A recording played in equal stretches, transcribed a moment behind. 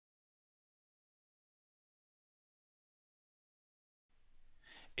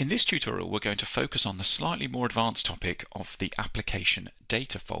In this tutorial, we're going to focus on the slightly more advanced topic of the application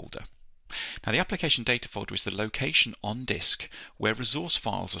data folder. Now, the application data folder is the location on disk where resource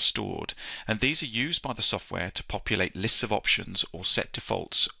files are stored, and these are used by the software to populate lists of options or set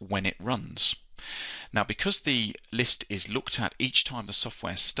defaults when it runs. Now, because the list is looked at each time the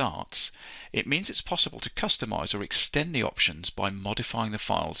software starts, it means it's possible to customize or extend the options by modifying the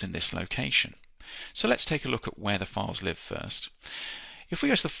files in this location. So let's take a look at where the files live first. If we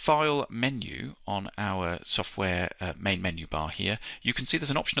go to the File menu on our software main menu bar here, you can see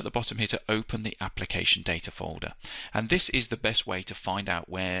there's an option at the bottom here to open the application data folder. And this is the best way to find out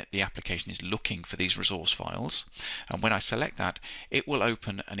where the application is looking for these resource files. And when I select that, it will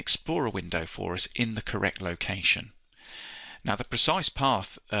open an Explorer window for us in the correct location. Now, the precise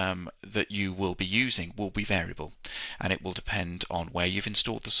path that you will be using will be variable, and it will depend on where you've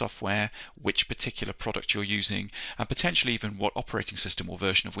installed the software, which particular product you're using, and potentially even what operating system or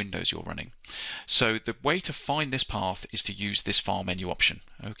version of Windows you're running. So the way to find this path is to use this File menu option,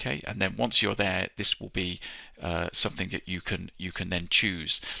 okay? And then once you're there, this will be something that you can then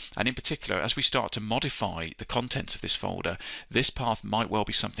choose. And in particular, as we start to modify the contents of this folder, this path might well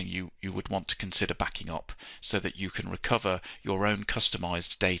be something you would want to consider backing up so that you can recover your own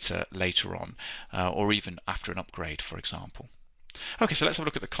customized data later on, or even after an upgrade, for example. Okay, so let's have a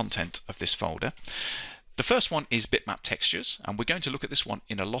look at the content of this folder. The first one is Bitmap Textures, and we're going to look at this one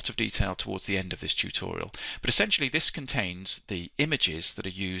in a lot of detail towards the end of this tutorial. But essentially, this contains the images that are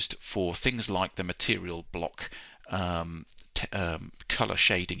used for things like the material block color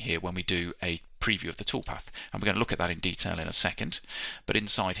shading here when we do a preview of the toolpath, and we're going to look at that in detail in a second. But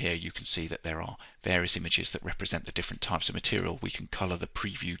inside here you can see that there are various images that represent the different types of material we can color the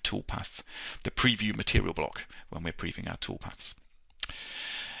preview toolpath, the preview material block, when we're previewing our toolpaths.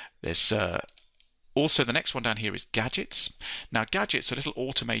 There's also, the next one down here is gadgets. Now, gadgets are little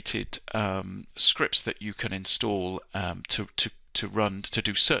automated scripts that you can install to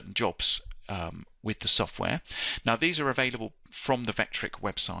do certain jobs with the software. Now, these are available from the Vectric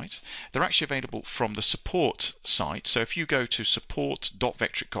website. They're actually available from the support site. So if you go to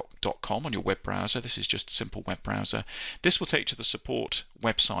support.vectric.com on your web browser, this is just a simple web browser, this will take you to the support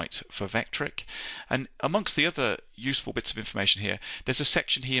website for Vectric. And amongst the other useful bits of information here, there's a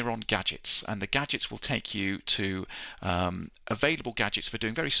section here on gadgets, and the gadgets will take you to available gadgets for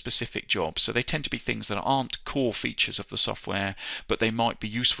doing very specific jobs. So they tend to be things that aren't core features of the software, but they might be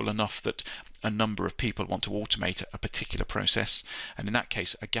useful enough that a number of people want to automate a particular process, and in that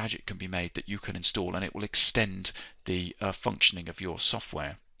case a gadget can be made that you can install, and it will extend the functioning of your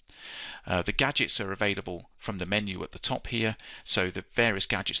software. The gadgets are available from the menu at the top here, so the various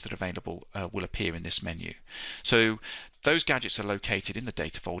gadgets that are available will appear in this menu. So those gadgets are located in the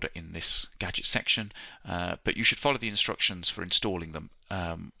data folder in this gadget section, but you should follow the instructions for installing them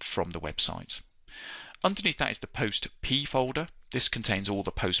from the website. Underneath that is the Post P folder. This contains all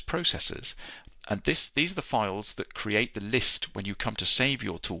the post processors, and these are the files that create the list when you come to save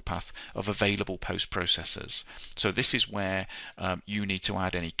your toolpath of available post processors. So this is where you need to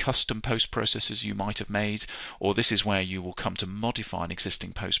add any custom post processors you might have made, or this is where you will come to modify an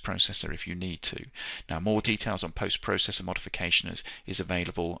existing post processor if you need to. Now, more details on post processor modification is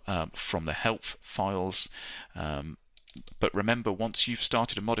available from the help files. But remember, once you've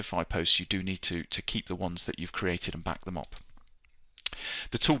started to modify posts, you do need to keep the ones that you've created and back them up.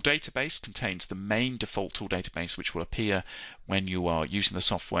 The tool database contains the main default tool database, which will appear when you are using the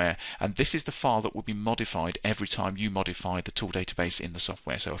software, and this is the file that will be modified every time you modify the tool database in the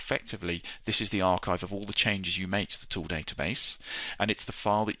software. So effectively, this is the archive of all the changes you make to the tool database, and it's the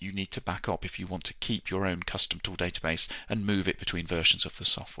file that you need to back up if you want to keep your own custom tool database and move it between versions of the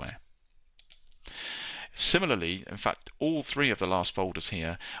software. Similarly, in fact, all three of the last folders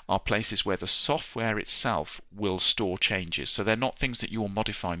here are places where the software itself will store changes. So they're not things that you will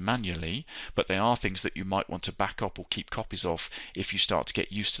modify manually, but they are things that you might want to back up or keep copies of if you start to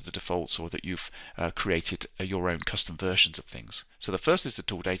get used to the defaults, or that you've created your own custom versions of things. So the first is the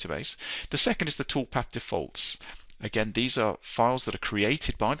tool database. The second is the toolpath defaults. Again, these are files that are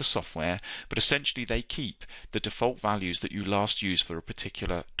created by the software, but essentially they keep the default values that you last used for a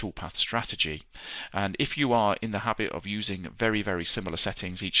particular toolpath strategy. And if you are in the habit of using very, very similar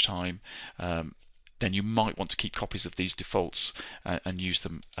settings each time, then you might want to keep copies of these defaults and use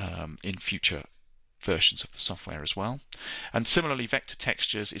them in future versions of the software as well. And similarly, Vector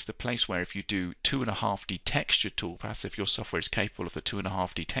Textures is the place where if you do 2.5D textured toolpaths, if your software is capable of the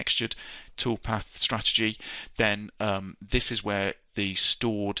 2.5D textured toolpath strategy, then this is where the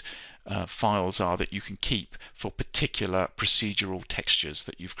stored files are that you can keep for particular procedural textures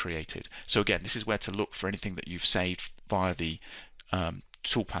that you've created. So again, this is where to look for anything that you've saved via the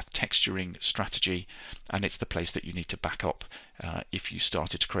toolpath texturing strategy, and it's the place that you need to back up if you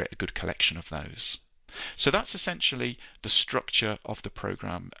started to create a good collection of those. So that's essentially the structure of the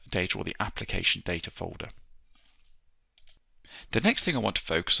program data or the application data folder. The next thing I want to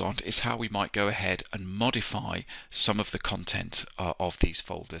focus on is how we might go ahead and modify some of the content of these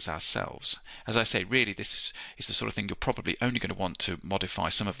folders ourselves. As I say, really this is the sort of thing you're probably only going to want to modify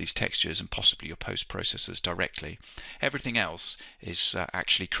some of these textures and possibly your post processors directly. Everything else is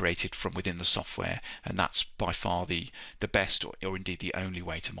actually created from within the software, and that's by far the best or indeed the only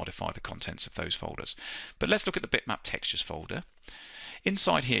way to modify the contents of those folders. But let's look at the Bitmap Textures folder.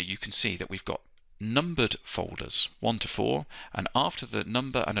 Inside here you can see that we've got numbered folders 1 to 4, and after the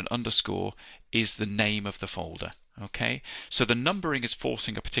number and an underscore is the name of the folder. Okay, so the numbering is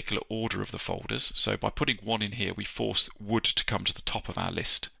forcing a particular order of the folders. So by putting 1 in here, we force wood to come to the top of our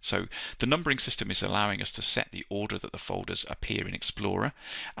list. So the numbering system is allowing us to set the order that the folders appear in Explorer,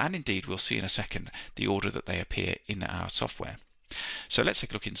 and indeed we'll see in a second the order that they appear in our software. So let's take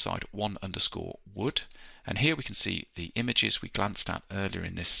a look inside 1_wood, and here we can see the images we glanced at earlier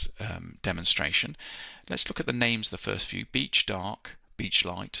in this demonstration. Let's look at the names of the first few: Beach Dark, Beach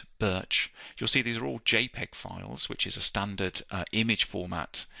Light, Birch. You'll see these are all JPEG files, which is a standard image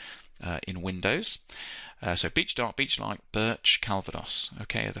format in Windows. So Beach Dark, Beach Light, Birch, Calvados,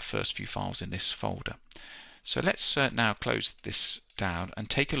 okay, are the first few files in this folder. So let's now close this down and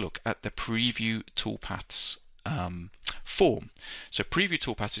take a look at the Preview Toolpaths form. So Preview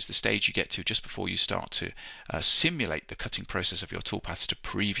Toolpaths is the stage you get to just before you start to simulate the cutting process of your toolpaths to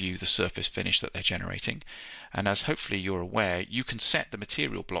preview the surface finish that they're generating. And as hopefully you're aware, you can set the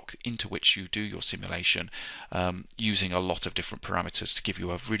material block into which you do your simulation using a lot of different parameters to give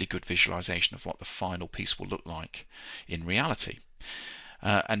you a really good visualization of what the final piece will look like in reality.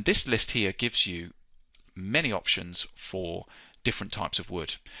 And this list here gives you many options for different types of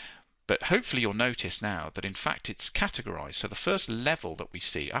wood. But hopefully you'll notice now that in fact it's categorized. So the first level that we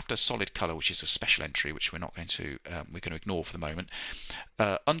see after solid color, which is a special entry which we're going to ignore for the moment,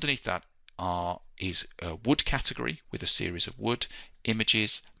 underneath that is a wood category with a series of wood,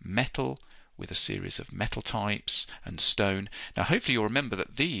 images, metal with a series of metal types, and stone. Now hopefully you'll remember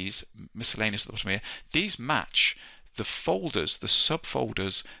that these miscellaneous at the bottom here, these match the folders, the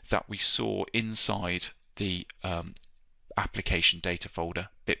subfolders that we saw inside the application data folder,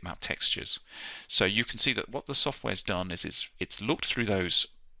 Bitmap Textures. So you can see that what the software's done is it's looked through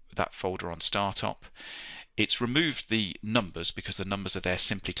that folder on startup. It's removed the numbers because the numbers are there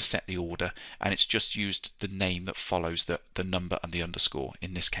simply to set the order, and it's just used the name that follows the number and the underscore,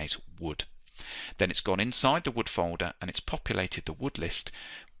 in this case wood. Then it's gone inside the wood folder and it's populated the wood list: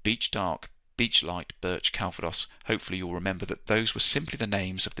 Beach Dark, Beach Light, Birch, Calvados. Hopefully you'll remember that those were simply the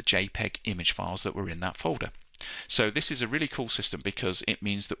names of the JPEG image files that were in that folder. So this is a really cool system because it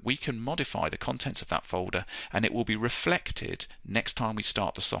means that we can modify the contents of that folder, and it will be reflected next time we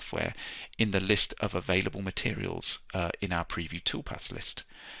start the software in the list of available materials in our Preview Toolpaths list.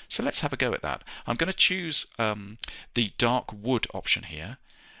 So let's have a go at that. I'm going to choose the dark wood option here,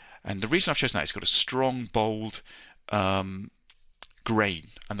 and the reason I've chosen that is it's got a strong, bold grain,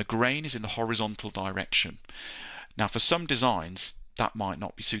 and the grain is in the horizontal direction. Now for some designs that might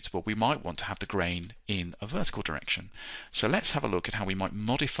not be suitable. We might want to have the grain in a vertical direction. So let's have a look at how we might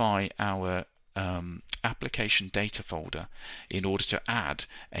modify our application data folder in order to add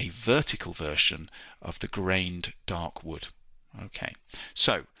a vertical version of the grained dark wood. Okay,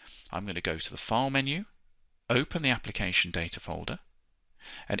 so I'm going to go to the File menu, open the application data folder,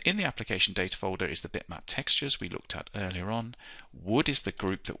 and in the application data folder is the Bitmap Textures we looked at earlier on. Wood is the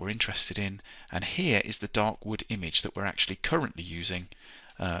group that we're interested in, and here is the dark wood image that we're actually currently using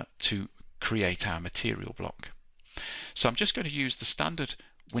to create our material block. So I'm just going to use the standard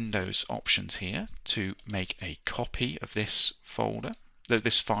Windows options here to make a copy of this folder,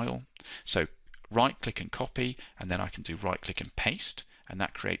 this file. So right click and copy, and then I can do right click and paste, and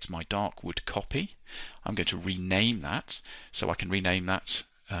that creates my dark wood copy. I'm going to rename that, so I can rename that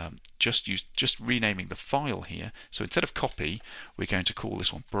just renaming the file here. So instead of copy, we're going to call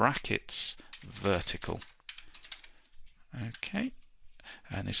this one brackets vertical. Okay,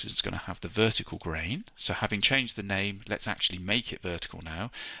 and this is going to have the vertical grain. So having changed the name, let's actually make it vertical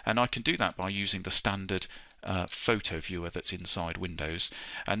now, and I can do that by using the standard photo viewer that's inside Windows.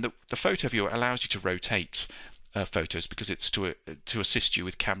 And the photo viewer allows you to rotate photos because it's to assist you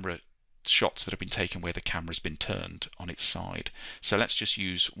with camera shots that have been taken where the camera's been turned on its side. So let's just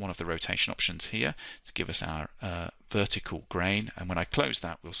use one of the rotation options here to give us our vertical grain, and when I close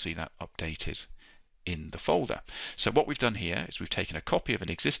that we'll see that updated in the folder. So what we've done here is we've taken a copy of an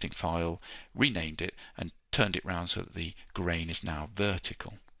existing file, renamed it, and turned it round so that the grain is now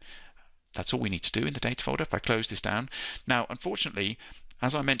vertical. That's all we need to do in the data folder. If I close this down. Now, unfortunately,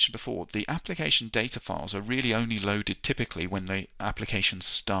 as I mentioned before, the application data files are really only loaded typically when the application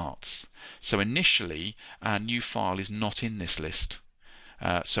starts. So initially, our new file is not in this list.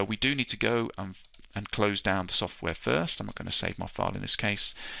 So we do need to go and close down the software first. I'm not going to save my file in this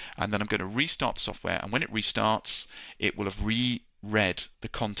case. And then I'm going to restart the software. And when it restarts, it will have reread the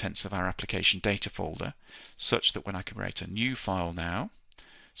contents of our application data folder, such that when I create a new file now,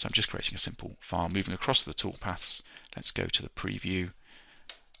 so I'm just creating a simple file, moving across the toolpaths. Let's go to the preview.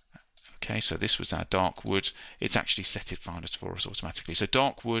 Okay, so this was our dark wood. It's actually set it finest for us automatically. So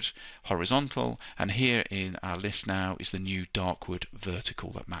dark wood horizontal, and here in our list now is the new dark wood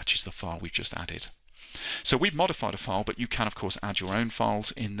vertical that matches the file we've just added. So we've modified a file, but you can of course add your own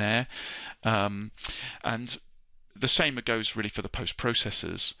files in there. And the same goes really for the post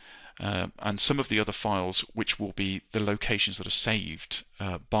processors. And some of the other files, which will be the locations that are saved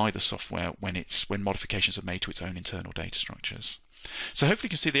by the software when modifications are made to its own internal data structures. So hopefully you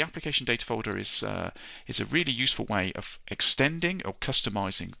can see the application data folder is a really useful way of extending or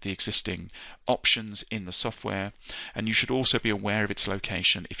customizing the existing options in the software, and you should also be aware of its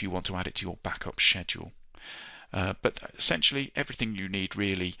location if you want to add it to your backup schedule. But essentially everything you need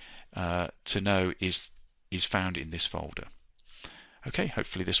really to know is found in this folder. Okay,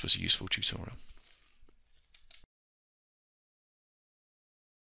 hopefully this was a useful tutorial.